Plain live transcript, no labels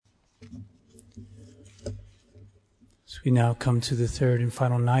So we now come to the third and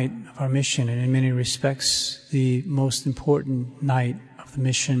final night of our mission, and in many respects, the most important night of the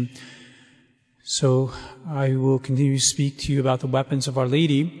mission. So I will continue to speak to you about the weapons of Our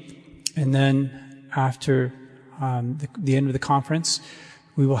Lady, and then after the end of the conference,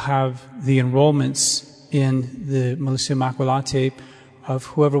 we will have the enrollments in the Militia Immaculate of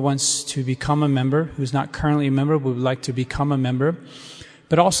whoever wants to become a member, who's not currently a member, but would like to become a member,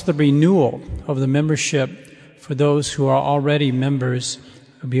 but also the renewal of the membership for those who are already members.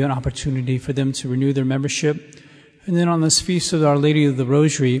 It will be an opportunity for them to renew their membership. And then on this Feast of Our Lady of the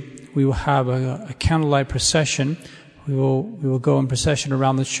Rosary, we will have a candlelight procession. We will go in procession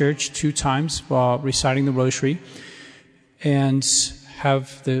around the church 2 times while reciting the Rosary, and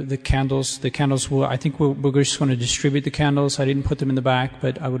have the candles. The candles will, I think we're just going to distribute the candles. I didn't put them in the back,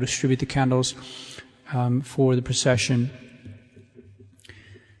 but I will distribute the candles for the procession.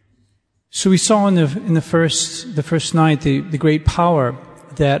 So we saw in the first night the great power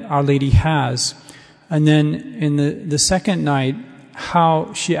that Our Lady has, and then in the second night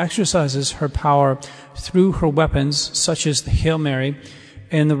how she exercises her power through her weapons such as the Hail Mary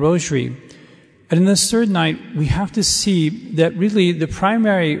and the Rosary. And in this third night we have to see that really the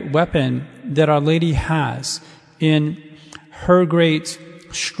primary weapon that Our Lady has in her great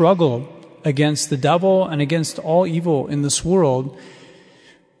struggle against the devil and against all evil in this world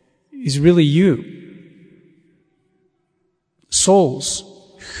is really you. Souls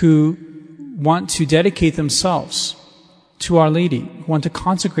who want to dedicate themselves to Our Lady, who want to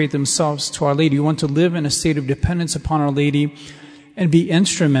consecrate themselves to Our Lady, who want to live in a state of dependence upon Our Lady and be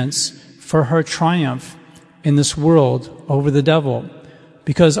instruments for her triumph in this world over the devil.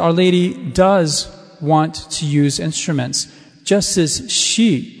 Because Our Lady does want to use instruments, just as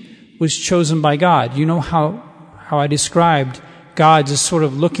she was chosen by God. You know how I described God just sort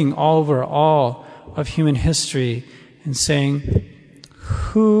of looking over all of human history and saying,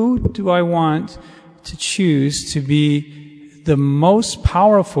 who do I want to choose to be the most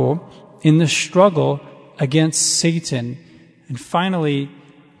powerful in the struggle against Satan? And finally,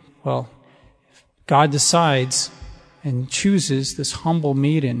 well, God decides and chooses this humble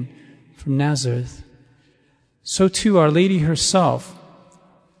maiden from Nazareth. So too, Our Lady herself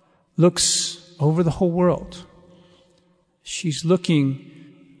looks over the whole world. She's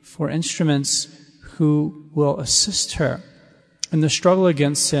looking for instruments who will assist her in the struggle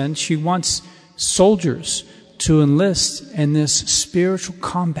against sin. She wants soldiers to enlist in this spiritual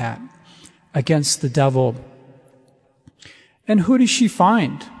combat against the devil. And who does she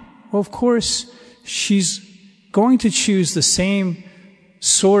find? Well, of course, she's going to choose the same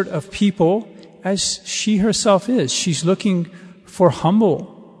sort of people as she herself is. She's looking for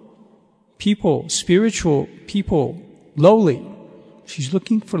humble people, spiritual people, lowly. She's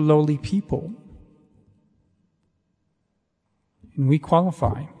looking for lowly people. And we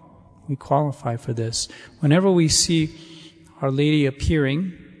qualify. We qualify for this. Whenever we see Our Lady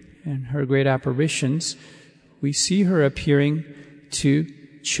appearing in her great apparitions, we see her appearing to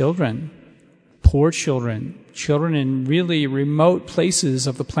children, poor children, children in really remote places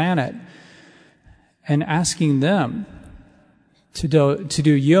of the planet, and asking them to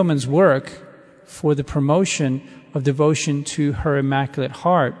do yeoman's work for the promotion of devotion to her Immaculate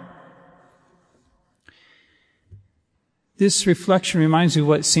Heart. This reflection reminds me of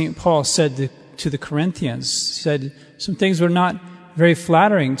what St. Paul said to the Corinthians. He said some things were not very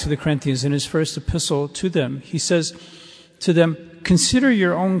flattering to the Corinthians in his first epistle to them. He says to them, "Consider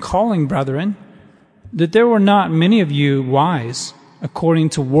your own calling, brethren, that there were not many of you wise according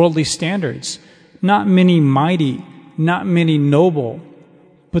to worldly standards, not many mighty, not many noble,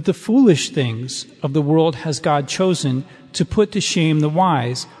 but the foolish things of the world has God chosen to put to shame the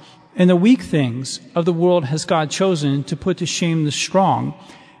wise, and the weak things of the world has God chosen to put to shame the strong,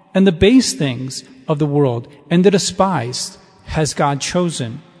 and the base things of the world and the despised has God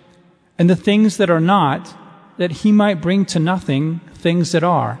chosen, and the things that are not, that he might bring to nothing things that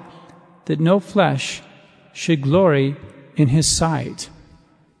are, that no flesh should glory in his sight."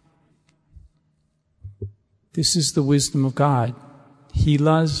 This is the wisdom of God. He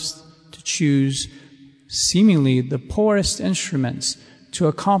loves to choose seemingly the poorest instruments to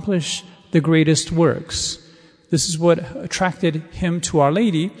accomplish the greatest works. This is what attracted him to Our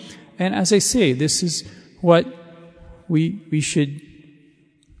Lady. And as I say, this is what we should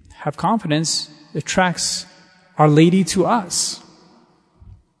have confidence attracts Our Lady to us.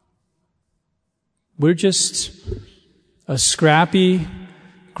 We're just a scrappy,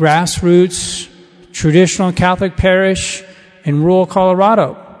 grassroots, traditional Catholic parish in rural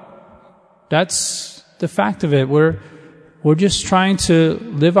Colorado. That's the fact of it. We're we're just trying to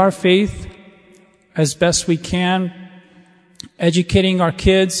live our faith as best we can, educating our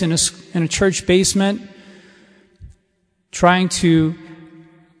kids in a church basement, trying to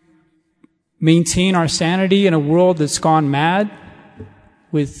maintain our sanity in a world that's gone mad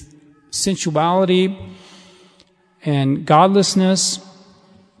with sensuality and godlessness.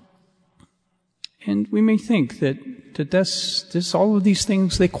 And we may think that all of these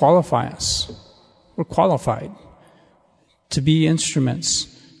things, they qualify us. We're qualified to be instruments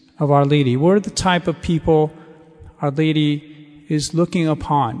of Our Lady. We're the type of people Our Lady is looking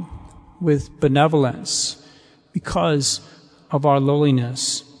upon with benevolence because of our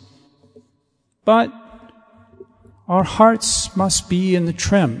lowliness. But our hearts must be in the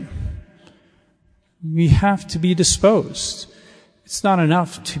trim. We have to be disposed. It's not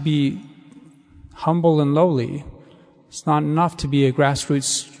enough to be humble and lowly. It's not enough to be a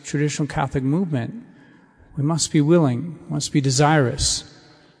grassroots traditional Catholic movement. We must be willing, must be desirous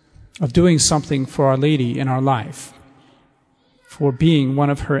of doing something for Our Lady in our life, for being one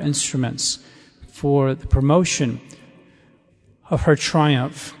of her instruments, for the promotion of her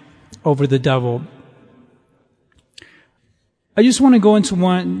triumph over the devil. I just want to go into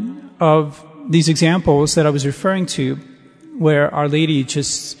one of these examples that I was referring to, where Our Lady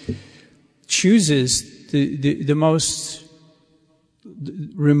just chooses the most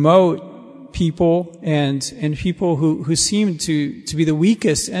remote people and people who seem to be the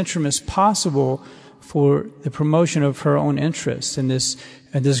weakest instruments possible for the promotion of her own interests in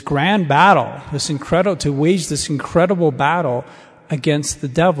this grand battle, to wage this incredible battle against the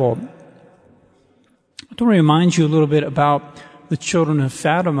devil. I want to remind you a little bit about the children of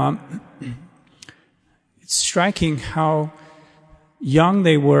Fatima. It's striking how young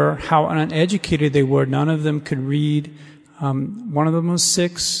they were, how uneducated they were. None of them could read. One of them was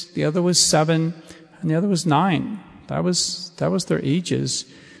 6, the other was 7, and the other was 9. That was their ages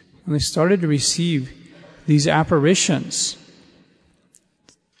when they started to receive these apparitions.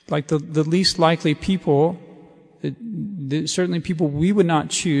 Like the least likely people, certainly people we would not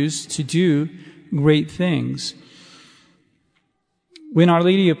choose to do great things. When Our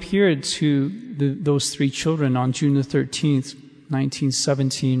Lady appeared to those 3 children on June the 13th,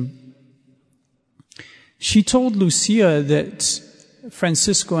 1917, she told Lucia that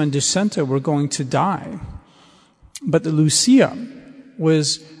Francisco and Jacinta were going to die, but that Lucia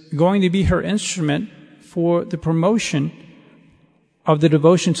was going to be her instrument for the promotion of the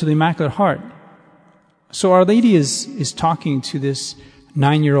devotion to the Immaculate Heart. So Our Lady is talking to this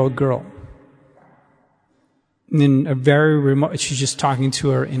 9-year-old girl. In a very remote, she's just talking to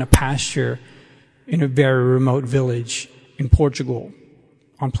her in a pasture in a very remote village in Portugal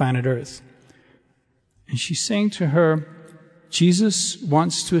on planet Earth. And she's saying to her, Jesus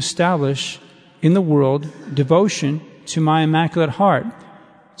wants to establish in the world devotion to my Immaculate Heart.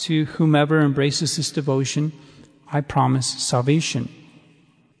 To whomever embraces this devotion, I promise salvation.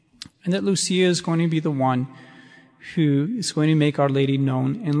 And that Lucia is going to be the one who is going to make Our Lady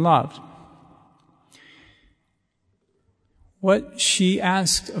known and loved. What she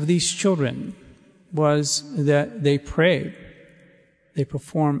asked of these children was that they pray, they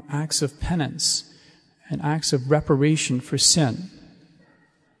perform acts of penance and acts of reparation for sin,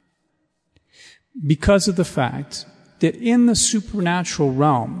 because of the fact that in the supernatural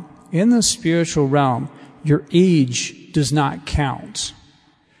realm, in the spiritual realm, your age does not count.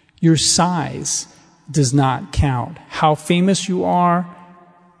 Your size does not count. How famous you are,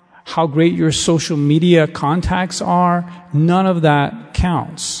 how great your social media contacts are, none of that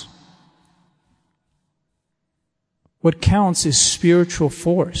counts. What counts is spiritual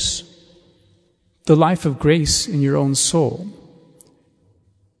force, the life of grace in your own soul.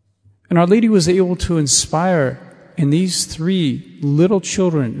 And Our Lady was able to inspire in these 3 little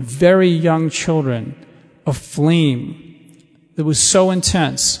children, very young children, a flame that was so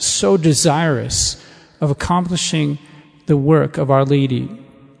intense, so desirous of accomplishing the work of Our Lady,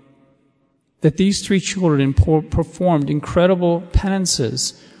 that these 3 children performed incredible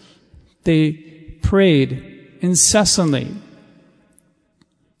penances. They prayed incessantly,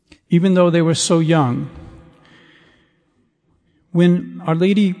 even though they were so young. When Our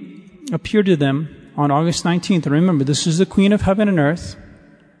Lady appeared to them on August 19th, and remember, this is the Queen of Heaven and Earth,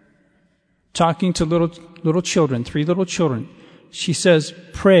 talking to little children, 3 little children. She says,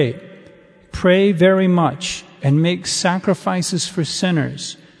 pray very much, and make sacrifices for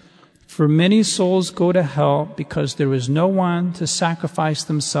sinners. For many souls go to hell because there is no one to sacrifice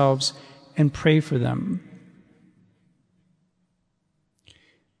themselves and pray for them.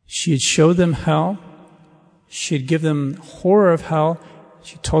 She'd show them hell. She'd give them horror of hell.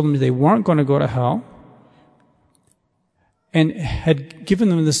 She told them they weren't going to go to hell. and had given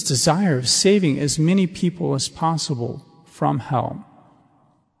them this desire of saving as many people as possible from hell.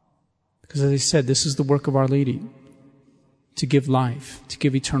 Because as I said, this is the work of Our Lady, to give life, to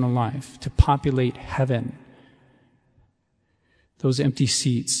give eternal life, to populate heaven, those empty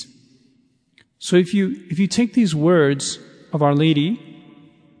seats. So if you take these words of Our Lady,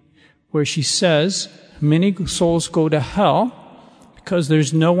 where she says, many souls go to hell because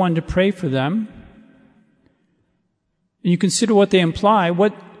there's no one to pray for them, and you consider what they imply,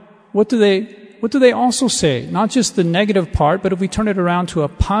 what do they also say? Not just the negative part, but if we turn it around to a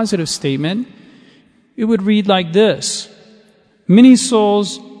positive statement, it would read like this: many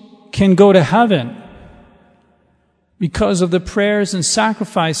souls can go to heaven because of the prayers and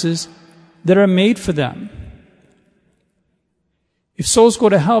sacrifices that are made for them. If souls go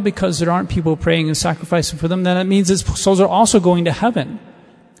to hell because there aren't people praying and sacrificing for them, then that means that souls are also going to heaven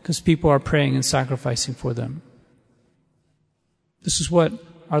because people are praying and sacrificing for them. This is what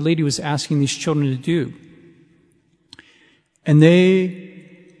Our Lady was asking these children to do. And they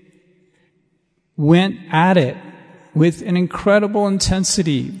went at it with an incredible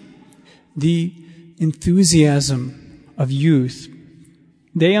intensity, the enthusiasm of youth.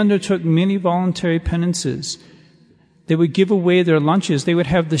 They undertook many voluntary penances. They would give away their lunches. They would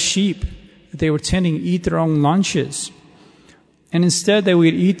have the sheep that they were tending eat their own lunches. And instead they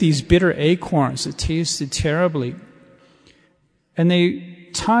would eat these bitter acorns that tasted terribly. And they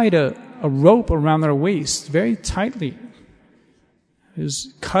tied a rope around their waist very tightly. It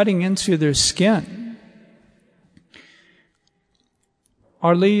was cutting into their skin.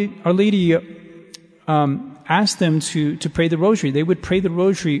 Our Lady asked them to pray the rosary. They would pray the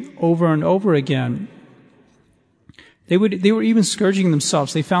rosary over and over again. They were even scourging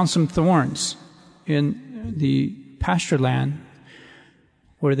themselves. They found some thorns in the pasture land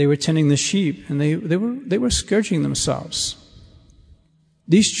where they were tending the sheep, and they were scourging themselves.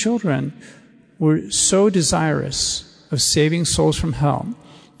 These children were so desirous of saving souls from hell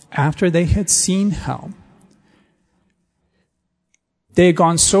after they had seen hell. They had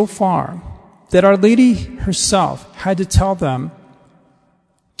gone so far that Our Lady herself had to tell them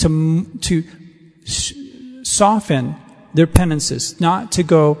to soften their penances, not to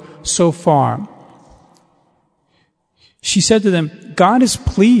go so far. She said to them, God is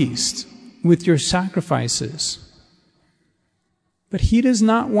pleased with your sacrifices, but He does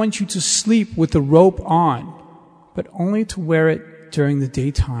not want you to sleep with the rope on, but only to wear it during the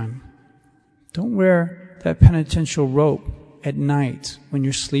daytime. Don't wear that penitential rope at night when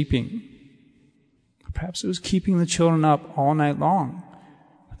you're sleeping. Perhaps it was keeping the children up all night long,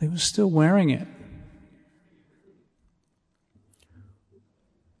 but they were still wearing it.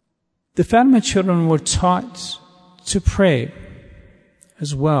 The Fatima children were taught to pray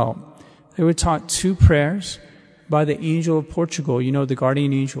as well. They were taught 2 prayers by the angel of Portugal. You know, the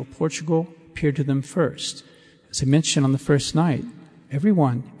guardian angel of Portugal appeared to them first. As I mentioned on the first night,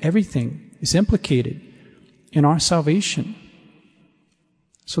 everything is implicated in our salvation.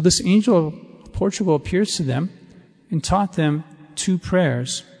 So this angel of Portugal appears to them and taught them 2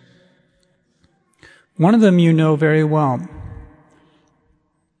 prayers. One of them you know very well.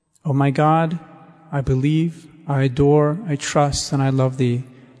 Oh my God, I believe, I adore, I trust, and I love Thee.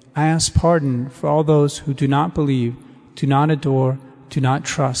 I ask pardon for all those who do not believe, do not adore, do not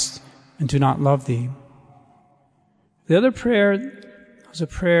trust, and do not love Thee. The other prayer was a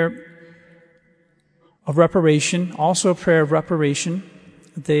prayer of reparation, also a prayer of reparation.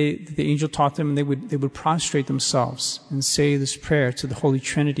 The angel taught them, and they would prostrate themselves and say this prayer to the Holy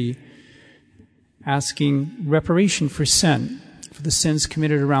Trinity, asking reparation for sin, for the sins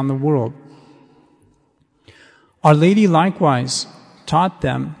committed around the world. Our Lady likewise taught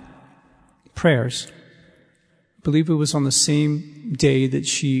them prayers. I believe it was on the same day that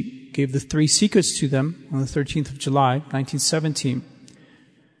she gave the 3 secrets to them, on the 13th of July, 1917.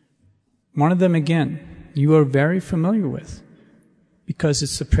 One of them, again, you are very familiar with, because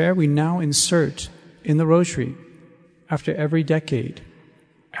it's the prayer we now insert in the rosary after every decade.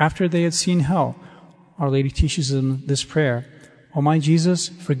 After they had seen hell, Our Lady teaches them this prayer. O my Jesus,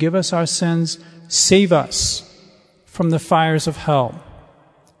 forgive us our sins, save us from the fires of hell.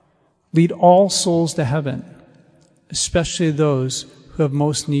 Lead all souls to heaven, especially those who have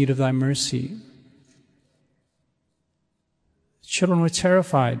most need of Thy mercy. The children were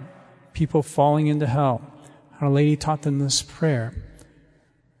terrified, people falling into hell. Our Lady taught them this prayer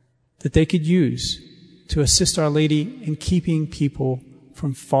that they could use to assist Our Lady in keeping people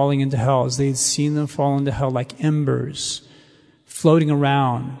from falling into hell, as they had seen them fall into hell like embers floating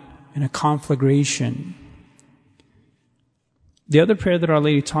around in a conflagration. The other prayer that Our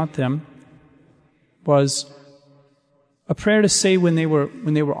Lady taught them was A prayer to say when they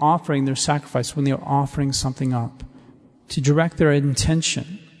were offering their sacrifice, when they were offering something up, to direct their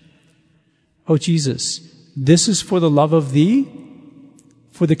intention. Oh Jesus, this is for the love of Thee,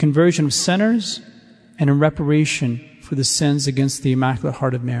 for the conversion of sinners, and in reparation for the sins against the Immaculate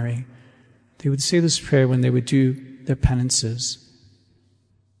Heart of Mary. They would say this prayer when they would do their penances.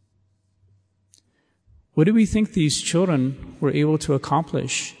 What do we think these children were able to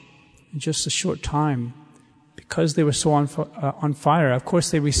accomplish in just a short time? Because they were so on fire, of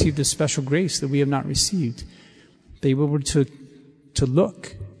course they received a special grace that we have not received. They were able to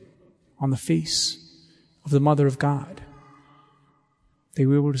look on the face of the Mother of God. They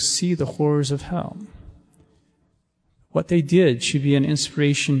were able to see the horrors of hell. What they did should be an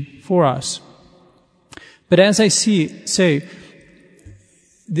inspiration for us. But as I say,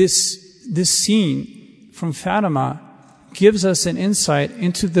 this scene from Fatima gives us an insight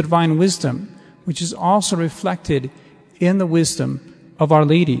into the divine wisdom, which is also reflected in the wisdom of Our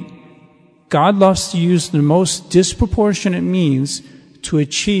Lady. God loves to use the most disproportionate means to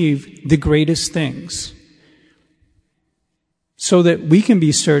achieve the greatest things, so that we can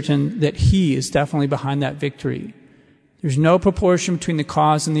be certain that He is definitely behind that victory. There's no proportion between the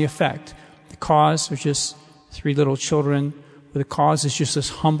cause and the effect. The cause are just 3 little children, or the cause is just this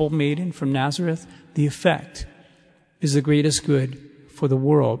humble maiden from Nazareth. The effect is the greatest good for the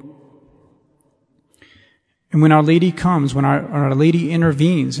world. And when Our Lady comes, when Our Lady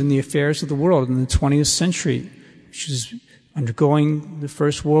intervenes in the affairs of the world in the 20th century, she is undergoing the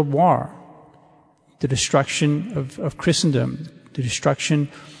First World War, the destruction of Christendom, the destruction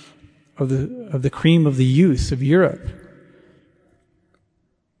of the cream of the youth of Europe.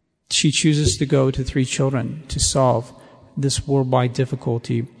 She chooses to go to 3 children to solve this worldwide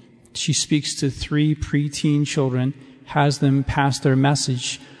difficulty. She speaks to 3 preteen children, has them pass their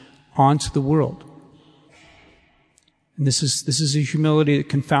message on to the world. And this is a humility that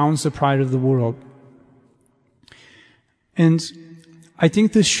confounds the pride of the world. And I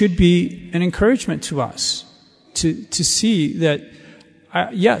think this should be an encouragement to us to see that,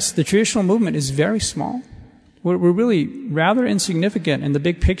 yes, the traditional movement is very small. We're really rather insignificant in the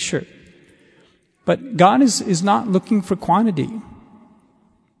big picture. But God is not looking for quantity.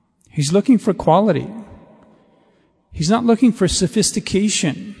 He's looking for quality. He's not looking for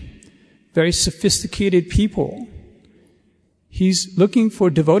sophistication, very sophisticated people. He's looking for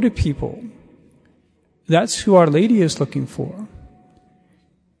devoted people. That's who Our Lady is looking for.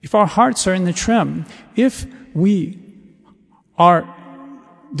 If our hearts are in the trim, if we are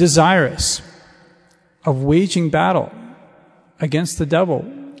desirous of waging battle against the devil,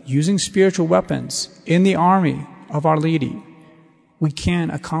 using spiritual weapons in the army of Our Lady, we can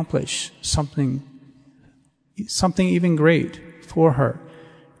accomplish something even great for her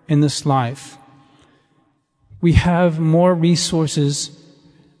in this life. We have more resources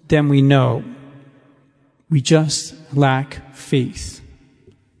than we know. We just lack faith.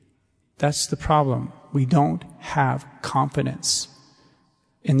 That's the problem. We don't have confidence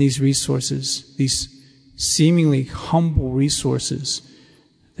in these resources, these seemingly humble resources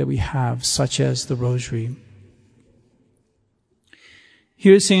that we have, such as the Rosary.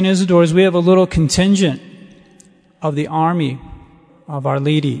 Here at St. Isidore's, we have a little contingent of the army of Our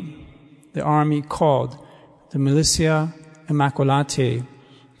Lady, the army called the Militia Immaculatae,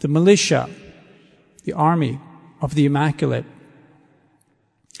 the militia, the army of the Immaculate.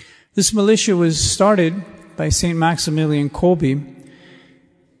 This militia was started by St. Maximilian Kolbe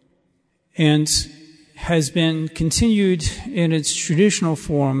and has been continued in its traditional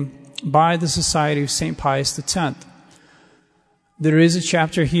form by the Society of St. Pius X. There is a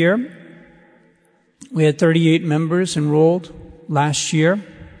chapter here. We had 38 members enrolled last year.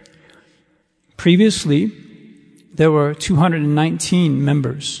 Previously, there were 219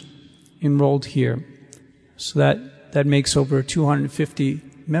 members enrolled here. So that makes over 250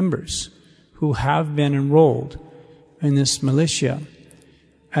 members who have been enrolled in this militia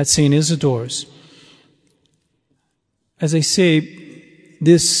at St. Isidore's. As I say,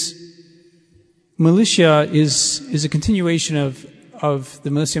 this militia is a continuation of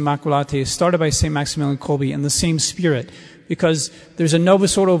the Militia Immaculatae started by St. Maximilian Kolbe in the same spirit, because there's a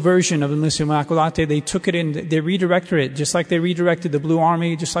Novus Ordo version of the Militia Immaculatae. They took it in, they redirected it, just like they redirected the Blue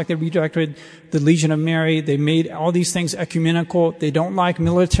Army, just like they redirected the Legion of Mary. They made all these things ecumenical. They don't like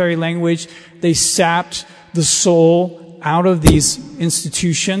military language. They sapped the soul out of these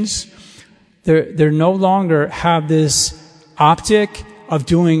institutions. They're no longer have this optic of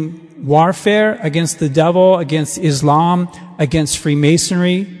doing warfare against the devil, against Islam, against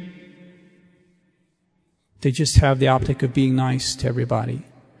Freemasonry. They just have the optic of being nice to everybody,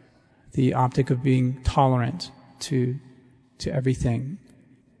 the optic of being tolerant to to everything.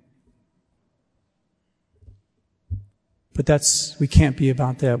 But we can't be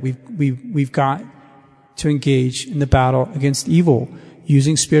about that. We've got to engage in the battle against evil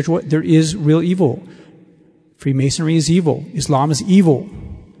using spiritual. There is real evil. Freemasonry is evil. Islam is evil.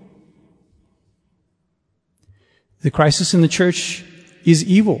 The crisis in the church is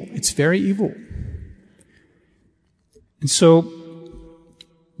evil. It's very evil. And so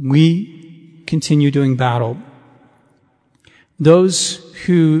we continue doing battle. Those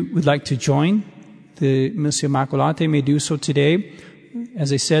who would like to join the Missio Immaculate may do so today.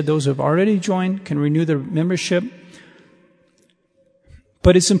 As I said, those who have already joined can renew their membership.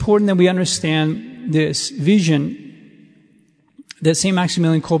 But it's important that we understand this vision that St.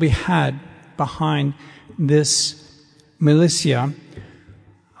 Maximilian Kolbe had behind this militia.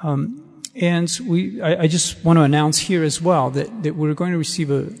 And I just want to announce here as well that we're going to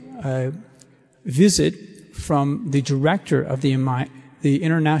receive a visit from the director of the MI, the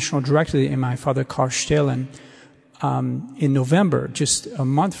international director of the MI, Father Karl Stehlen, in November, just a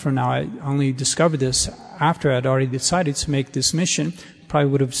month from now. I only discovered this after I'd already decided to make this mission. Probably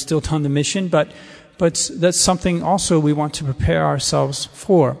would have still done the mission, but that's something also we want to prepare ourselves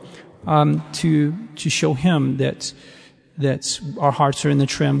for, to show him that our hearts are in the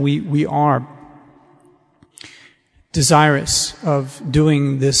trim. We are desirous of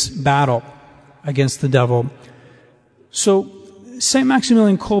doing this battle against the devil. So St.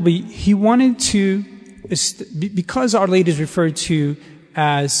 Maximilian Kolbe, he wanted to, because Our Lady is referred to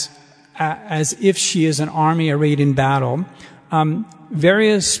as if she is an army arrayed in battle,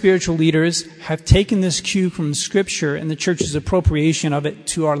 various spiritual leaders have taken this cue from Scripture and the Church's appropriation of it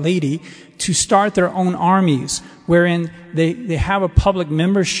to Our Lady to start their own armies, wherein they have a public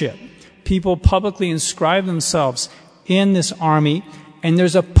membership. People publicly inscribe themselves in this army, and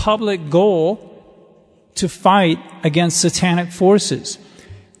there's a public goal to fight against satanic forces.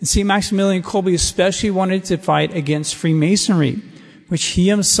 And St. Maximilian Kolbe especially wanted to fight against Freemasonry, which he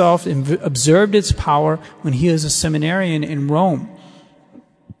himself observed its power when he was a seminarian in Rome.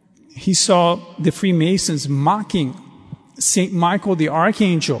 He saw the Freemasons mocking St. Michael the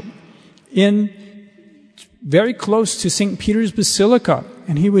Archangel very close to St. Peter's Basilica,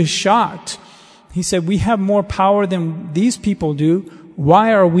 and he was shocked. He said, "We have more power than these people do.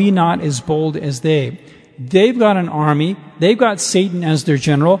 Why are we not as bold as they? They've got an army. They've got Satan as their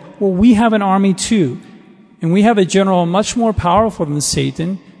general. Well, we have an army too. And we have a general much more powerful than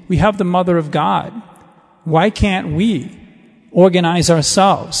Satan. We have the Mother of God. Why can't we organize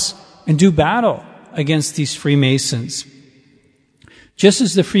ourselves and do battle against these Freemasons?" Just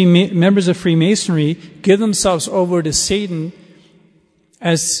as the members of Freemasonry give themselves over to Satan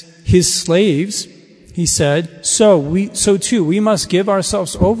as his slaves, he said, so too we must give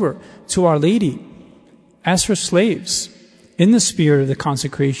ourselves over to Our Lady as her slaves in the spirit of the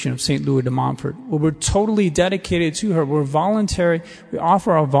consecration of St. Louis de Montfort, where we're totally dedicated to her. We're voluntary. We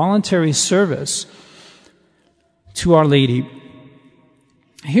offer our voluntary service to Our Lady.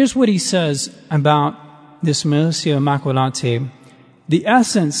 Here's what he says about this Militia Immaculate. The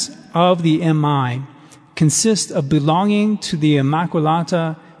essence of the MI consists of belonging to the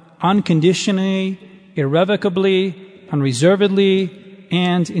Immaculata unconditionally, irrevocably, unreservedly,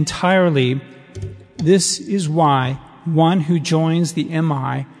 and entirely. This is why one who joins the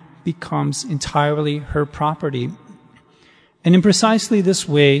MI becomes entirely her property. And in precisely this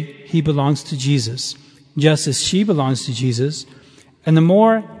way, he belongs to Jesus, just as she belongs to Jesus. And the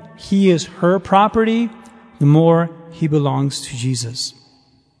more he is her property, the more he belongs to Jesus.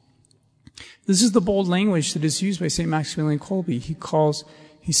 This is the bold language that is used by St. Maximilian Kolbe.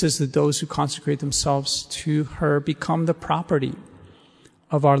 He says that those who consecrate themselves to her become the property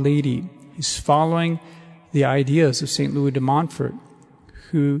of Our Lady. He's following the ideas of St. Louis de Montfort,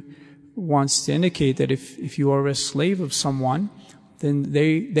 who wants to indicate that if you are a slave of someone, then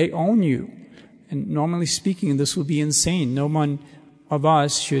they own you. And normally speaking, this would be insane. No one of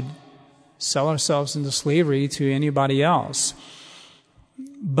us should sell ourselves into slavery to anybody else.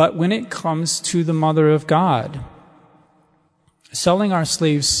 But when it comes to the Mother of God, selling our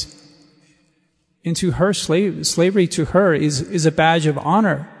slaves into her slavery to her is a badge of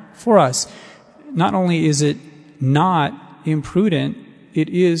honor for us. Not only is it not imprudent, it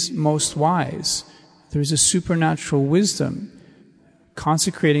is most wise. There's a supernatural wisdom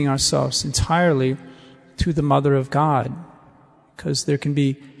consecrating ourselves entirely to the Mother of God, because there can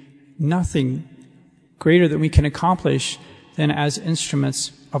be nothing greater that we can accomplish than as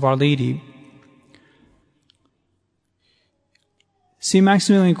instruments of Our Lady. St.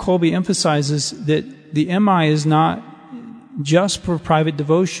 Maximilian Kolbe emphasizes that the MI is not just for private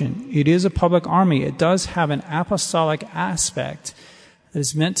devotion. It is a public army. It does have an apostolic aspect that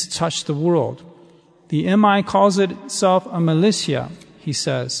is meant to touch the world. The MI calls itself a militia, he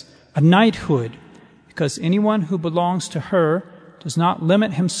says, a knighthood, because anyone who belongs to her does not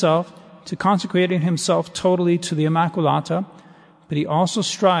limit himself to consecrating himself totally to the Immaculata, but he also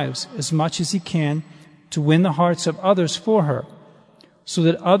strives as much as he can to win the hearts of others for her, so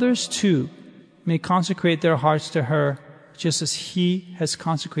that others too may consecrate their hearts to her, just as he has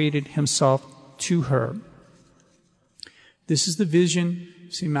consecrated himself to her. This is the vision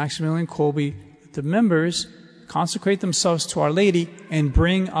of St. Maximilian Kolbe, that the members consecrate themselves to Our Lady and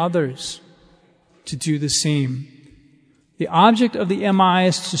bring others to do the same. The object of the MI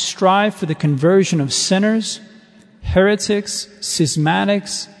is to strive for the conversion of sinners, heretics,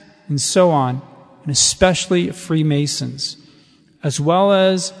 schismatics, and so on, and especially Freemasons, as well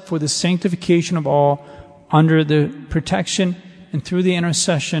as for the sanctification of all under the protection and through the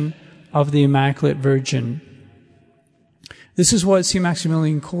intercession of the Immaculate Virgin. This is what St.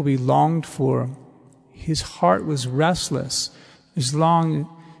 Maximilian Kolbe longed for. His heart was restless as long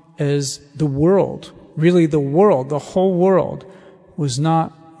as the world, really the world, the whole world, was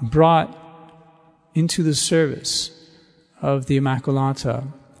not brought into the service of the Immaculata.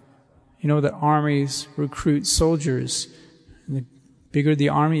 You know that armies recruit soldiers, and the bigger the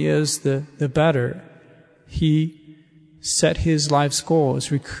army is, the better. He set his life's goal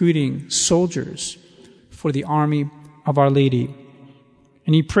as recruiting soldiers for the army of Our Lady.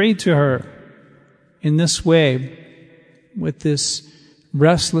 And he prayed to her in this way, with this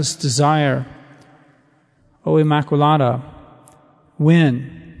restless desire. O Immaculata,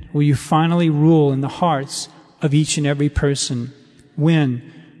 when will you finally rule in the hearts of each and every person?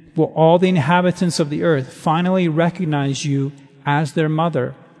 When will all the inhabitants of the earth finally recognize you as their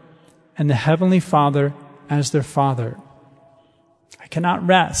mother and the Heavenly Father as their Father? I cannot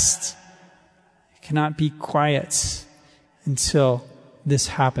rest. I cannot be quiet until this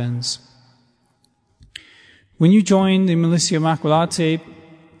happens. When you join the Militia Immaculatae,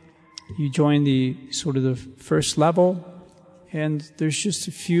 you join the sort of the first level, and there's just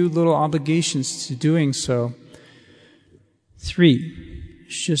a few little obligations to doing so. 3.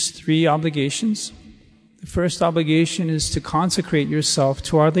 It's just 3 obligations. The first obligation is to consecrate yourself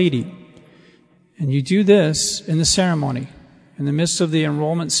to Our Lady. And you do this in the ceremony. In the midst of the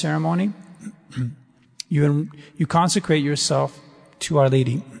enrollment ceremony, you consecrate yourself to Our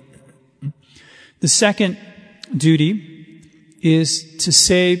Lady. The second duty is to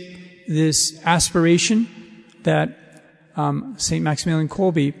say this aspiration that St. Maximilian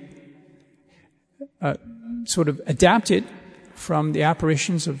Kolbe sort of adapted from the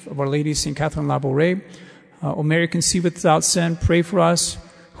apparitions of Our Lady, St. Catherine Labouré. O Mary, conceived without sin, pray for us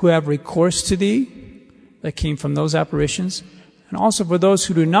who have recourse to thee. That came from those apparitions. And also for those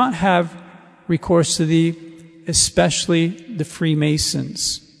who do not have recourse to thee, especially the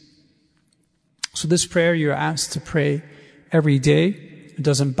Freemasons. So this prayer you're asked to pray every day. It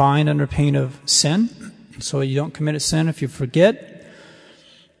doesn't bind under pain of sin, so you don't commit a sin if you forget.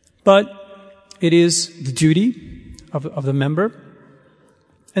 But it is the duty of the member.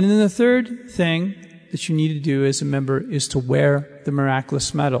 And then the third thing that you need to do as a member is to wear the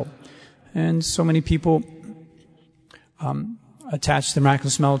miraculous medal. And so many people attach the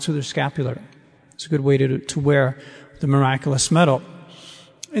miraculous medal to their scapular. It's a good way to wear the miraculous medal.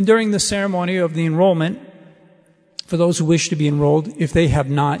 And during the ceremony of the enrollment, for those who wish to be enrolled, if they have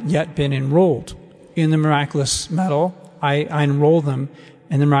not yet been enrolled in the miraculous medal, I enroll them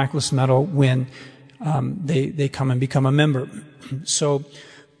in the miraculous medal when they come and become a member. So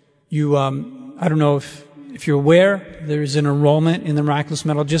you, I don't know if you're aware, there's an enrollment in the miraculous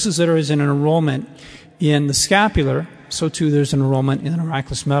medal, just as there is an enrollment in the scapular, so too there's an enrollment in the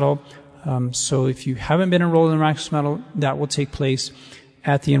miraculous medal. So if you haven't been enrolled in the miraculous medal, that will take place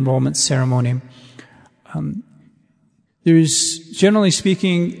at the enrollment ceremony. There's, generally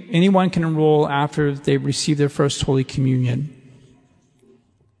speaking, anyone can enroll after they've received their first Holy Communion.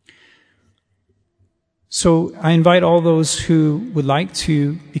 So I invite all those who would like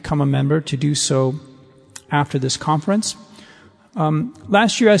to become a member to do so after this conference.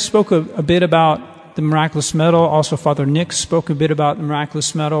 Last year I spoke a bit about the miraculous medal. Also Father Nick spoke a bit about the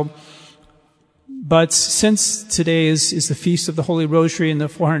miraculous medal. But since today is the Feast of the Holy Rosary and the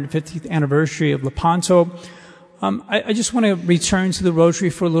 450th anniversary of Lepanto, I just want to return to the Rosary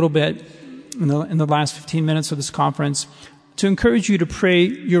for a little bit in the last 15 minutes of this conference to encourage you to pray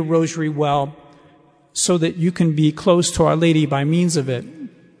your Rosary well so that you can be close to Our Lady by means of it.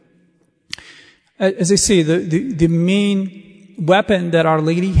 As I say, the main weapon that Our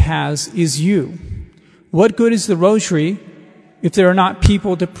Lady has is you. What good is the Rosary if there are not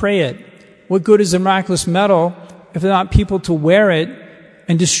people to pray it? What good is the miraculous medal if there are not people to wear it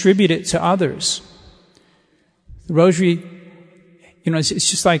and distribute it to others? The rosary, it's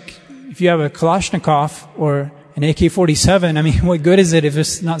just like if you have a Kalashnikov or an AK-47, I mean, what good is it if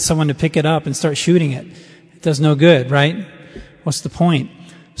there's not someone to pick it up and start shooting it? It does no good, right? What's the point?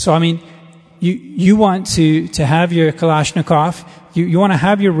 So, I mean, you want to have your Kalashnikov, you want to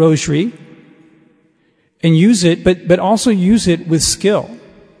have your rosary and use it, but also use it with skill.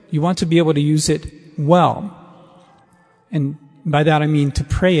 You want to be able to use it well. And by that I mean to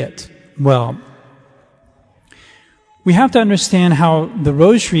pray it well. We have to understand how the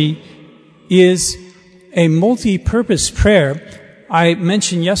rosary is a multi-purpose prayer. I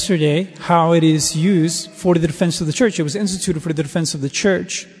mentioned yesterday how it is used for the defense of the church. It was instituted for the defense of the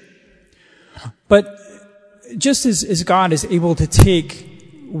church. But just as God is able to take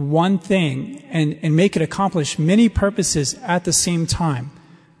one thing and make it accomplish many purposes at the same time,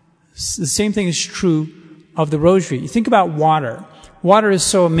 the same thing is true of the rosary. You think about water. Water is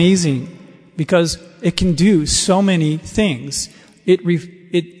so amazing because it can do so many things.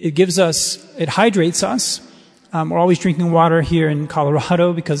 It gives us, it hydrates us. We're always drinking water here in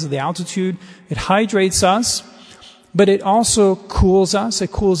Colorado because of the altitude. It hydrates us, but it also cools us.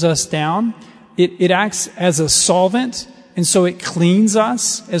 It cools us down. It acts as a solvent, and so it cleans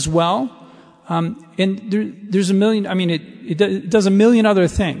us as well. And there's a million, it does a million other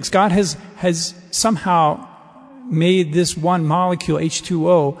things. God has somehow made this one molecule,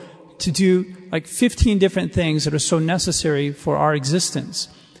 H2O, to do like 15 different things that are so necessary for our existence.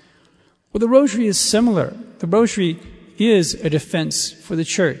 Well, the rosary is similar. The rosary is a defense for the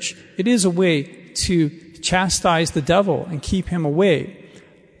church. It is a way to chastise the devil and keep him away.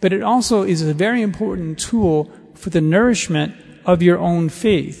 But it also is a very important tool for the nourishment of your own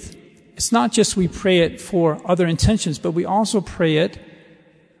faith. It's not just we pray it for other intentions, but we also pray it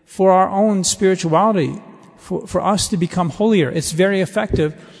for our own spirituality, for us to become holier. It's very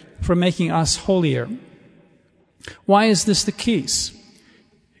effective for making us holier. Why is this the case?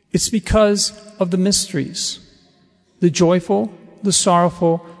 It's because of the mysteries, the joyful, the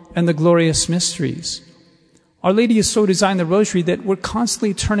sorrowful, and the glorious mysteries. Our Lady has so designed the rosary that we're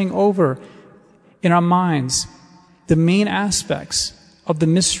constantly turning over in our minds the main aspects of the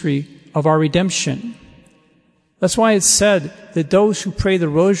mystery of our redemption. That's why it's said that those who pray the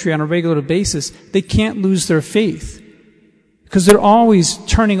rosary on a regular basis, they can't lose their faith, because they're always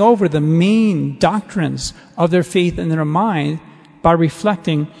turning over the main doctrines of their faith in their mind by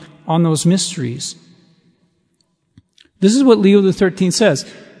reflecting on those mysteries. This is what Leo XIII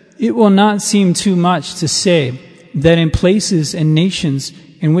says. It will not seem too much to say that in places and nations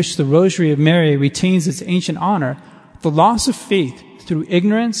in which the Rosary of Mary retains its ancient honor, the loss of faith through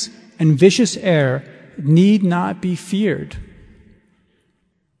ignorance and vicious error need not be feared.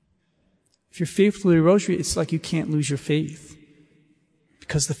 If you're faithful to the Rosary, it's like you can't lose your faith,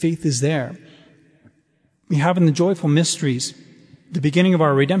 because the faith is there. We have in the joyful mysteries the beginning of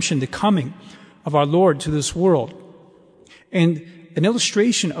our redemption, the coming of our Lord to this world, and an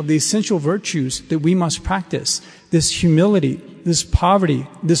illustration of the essential virtues that we must practice: this humility, this poverty,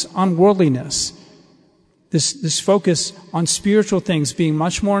 this unworldliness, this focus on spiritual things being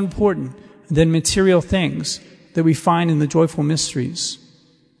much more important than material things that we find in the joyful mysteries.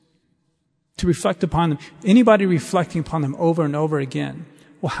 To reflect upon them. Anybody reflecting upon them over and over again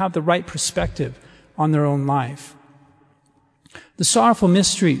will have the right perspective on their own life. The sorrowful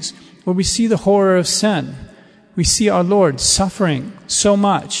mysteries, where we see the horror of sin. We see our Lord suffering so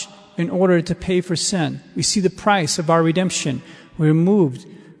much in order to pay for sin. We see the price of our redemption. We're moved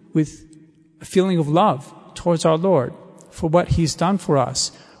with a feeling of love towards our Lord for what He's done for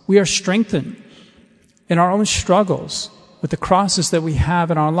us. We are strengthened in our own struggles with the crosses that we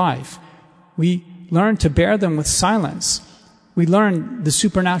have in our life. We learn to bear them with silence. We learn the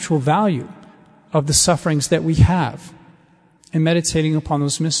supernatural value of the sufferings that we have in meditating upon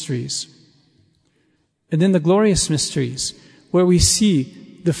those mysteries. And then the glorious mysteries, where we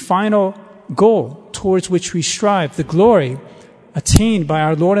see the final goal towards which we strive, the glory attained by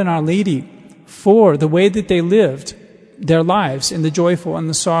our Lord and our Lady for the way that they lived their lives in the joyful and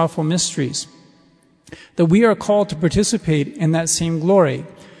the sorrowful mysteries. That we are called to participate in that same glory.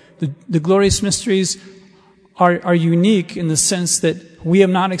 The glorious mysteries are unique in the sense that we have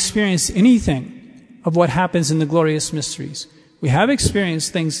not experienced anything of what happens in the glorious mysteries. We have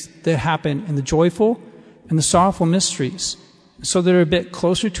experienced things that happen in the joyful and the sorrowful mysteries. So they're a bit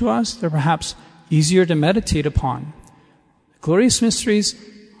closer to us. They're perhaps easier to meditate upon. Glorious mysteries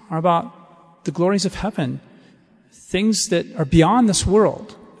are about the glories of heaven, things that are beyond this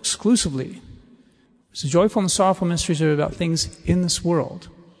world exclusively. So joyful and sorrowful mysteries are about things in this world.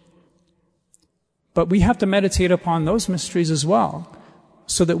 But we have to meditate upon those mysteries as well,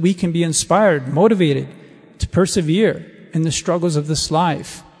 so that we can be inspired, motivated to persevere in the struggles of this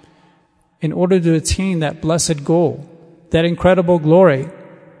life in order to attain that blessed goal, that incredible glory,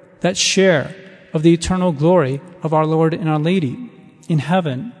 that share of the eternal glory of our Lord and our Lady in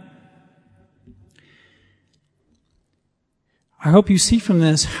heaven. I hope you see from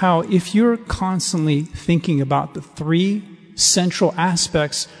this how if you're constantly thinking about the three central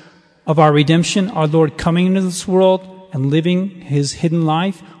aspects of our redemption, our Lord coming into this world and living His hidden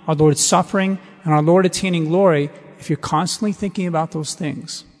life, our Lord suffering, and our Lord attaining glory, if you're constantly thinking about those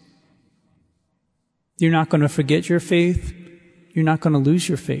things, you're not going to forget your faith. You're not going to lose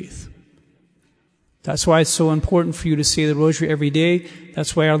your faith. That's why it's so important for you to say the rosary every day.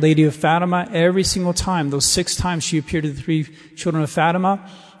 That's why Our Lady of Fatima, every single time, those 6 times she appeared to the 3 children of Fatima,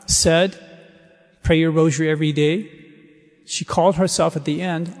 said, pray your rosary every day. She called herself at the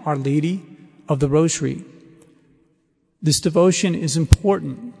end Our Lady of the Rosary. This devotion is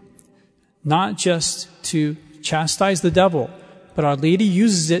important, not just to chastise the devil, but Our Lady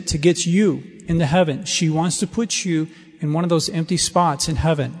uses it to get you into heaven. She wants to put you in one of those empty spots in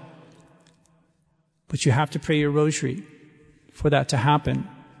heaven. But you have to pray your rosary for that to happen.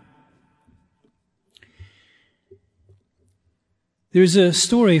 There's a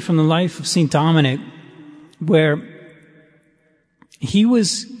story from the life of St. Dominic where he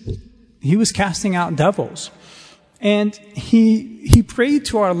was casting out devils. And he prayed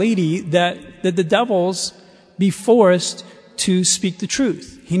to Our Lady that the devils be forced to speak the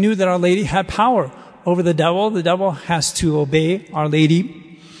truth. He knew that Our Lady had power over the devil. The devil has to obey Our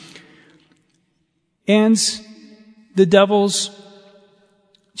Lady. And the devils,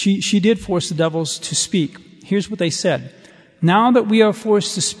 she did force the devils to speak. Here's what they said. Now that we are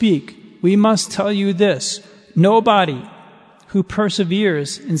forced to speak, we must tell you this. Nobody who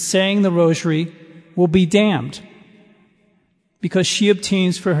perseveres in saying the rosary will be damned, because she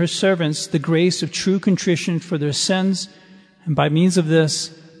obtains for her servants the grace of true contrition for their sins, and by means of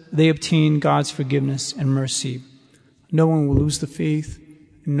this, they obtain God's forgiveness and mercy. No one will lose the faith,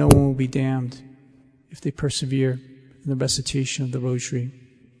 and no one will be damned if they persevere in the recitation of the rosary.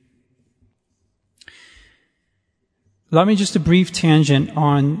 Allow me just a brief tangent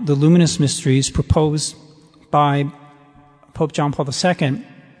on the luminous mysteries proposed by Pope John Paul II.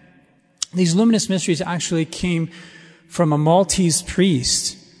 These luminous mysteries actually came from a Maltese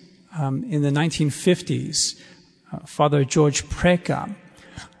priest in the 1950s, Father George Preca.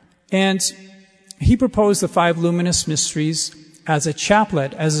 And he proposed the 5 luminous mysteries as a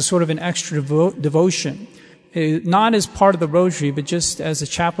chaplet, as a sort of an extra devotion. Not as part of the rosary, but just as a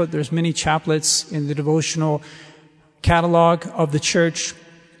chaplet. There's many chaplets in the devotional catalog of the Church.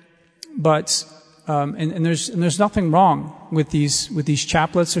 But and there's nothing wrong with these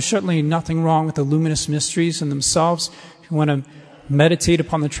chaplets. There's certainly nothing wrong with the luminous mysteries in themselves. If you want to meditate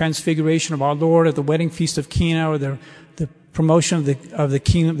upon the transfiguration of our Lord, or the wedding feast of Cana, or the promotion of the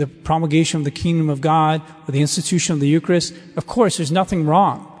kingdom, the promulgation of the kingdom of God, or the institution of the Eucharist, of course, there's nothing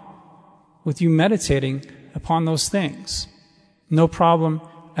wrong with you meditating upon those things. No problem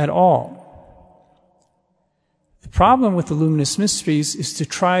at all. The problem with the luminous mysteries is to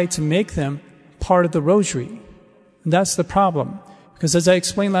try to make them part of the rosary. And that's the problem. Because as I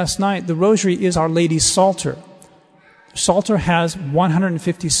explained last night, the rosary is Our Lady's Psalter. The Psalter has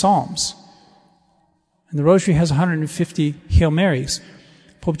 150 psalms. And the rosary has 150 Hail Marys.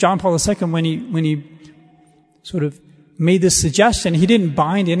 Pope John Paul II, when he sort of made this suggestion, he didn't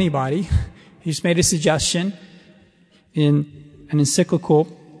bind anybody. He just made a suggestion in an encyclical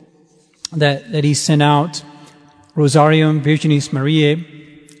that he sent out, Rosarium Virginis Mariae,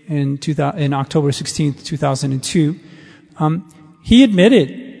 in October 16th, 2002. He admitted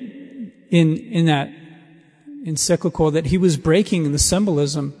in that encyclical that he was breaking the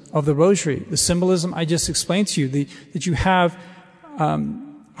symbolism of the rosary. The symbolism I just explained to you, that you have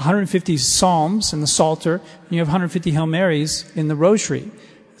 150 psalms in the Psalter, and you have 150 Hail Marys in the rosary.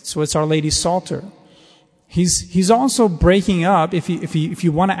 So it's Our Lady's Psalter. He's also breaking up, if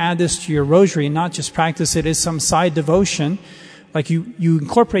you want to add this to your rosary and not just practice it as some side devotion, like you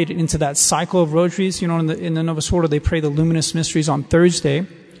incorporate it into that cycle of rosaries. You know, in the Novus Ordo, they pray the luminous mysteries on Thursday.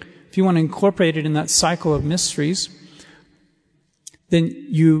 If you want to incorporate it in that cycle of mysteries, then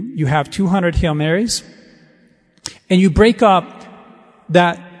you have 200 Hail Marys, and you break up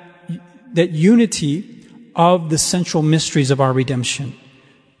that unity of the central mysteries of our redemption.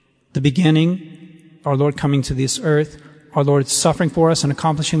 The beginning, our Lord coming to this earth, our Lord suffering for us and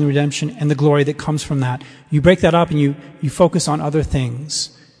accomplishing the redemption, and the glory that comes from that. You break that up and you focus on other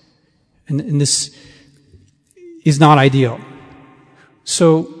things. And this is not ideal.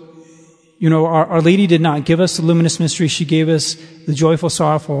 So, Our Lady did not give us the luminous mystery. She gave us the joyful,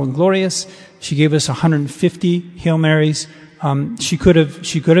 sorrowful, and glorious. She gave us 150 Hail Marys. She could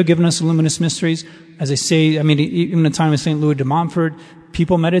have given us the luminous mysteries. As I say, even in the time of St. Louis de Montfort,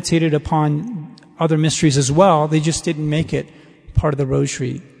 people meditated upon other mysteries as well. They just didn't make it part of the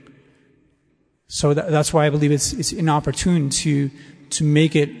rosary. So that's why I believe it's inopportune to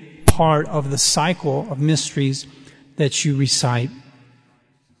make it part of the cycle of mysteries that you recite.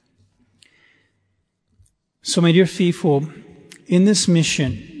 So, my dear faithful, in this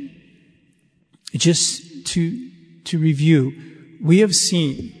mission, just to review, we have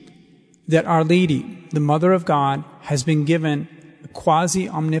seen that Our Lady, the Mother of God, has been given a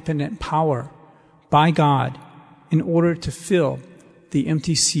quasi-omnipotent power by God in order to fill the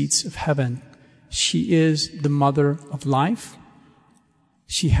empty seats of heaven. She is the Mother of life.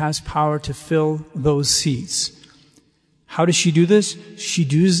 She has power to fill those seats. How does she do this? She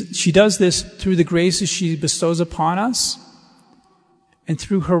does this through the graces she bestows upon us and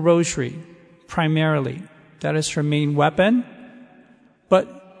through her rosary, primarily. That is her main weapon.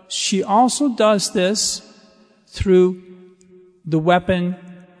 But she also does this through the weapon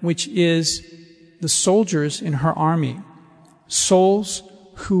which is the soldiers in her army. Souls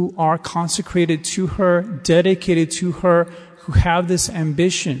who are consecrated to her, dedicated to her, who have this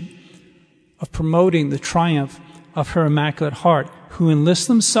ambition of promoting the triumph of her Immaculate Heart, who enlist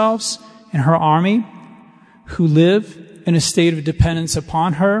themselves in her army, who live in a state of dependence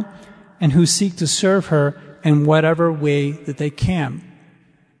upon her, and who seek to serve her in whatever way that they can.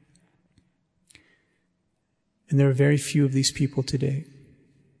 And there are very few of these people today.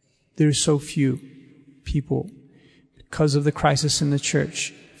 There are so few people because of the crisis in the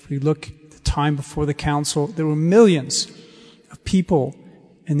church. If we look at the time before the council, there were millions of people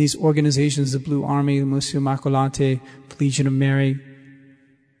in these organizations, the Blue Army, the Missio Immacolate, the Legion of Mary.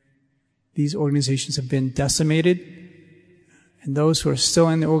 These organizations have been decimated, and those who are still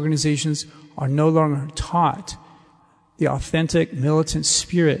in the organizations are no longer taught the authentic militant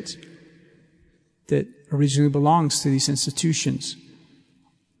spirit that originally belongs to these institutions.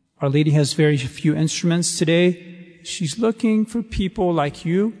 Our Lady has very few instruments today. She's looking for people like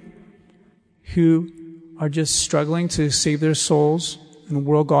you who are just struggling to save their souls in a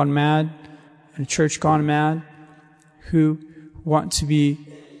world gone mad, in a church gone mad, who want to be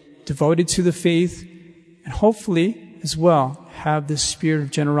devoted to the faith and hopefully as well have this spirit of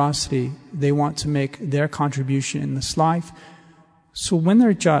generosity. They want to make their contribution in this life. So when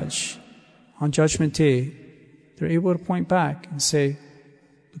they're judged on Judgment Day, they're able to point back and say,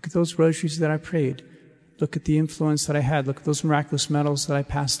 look at those rosaries that I prayed. Look at the influence that I had. Look at those miraculous medals that I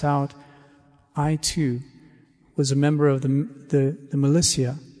passed out. I too was a member of the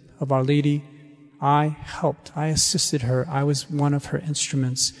militia of Our Lady. I helped. I assisted her. I was one of her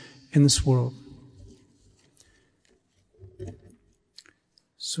instruments in this world.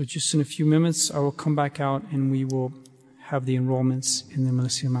 So just in a few minutes, I will come back out and we will have the enrollments in the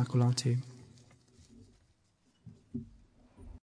Militia Immaculate.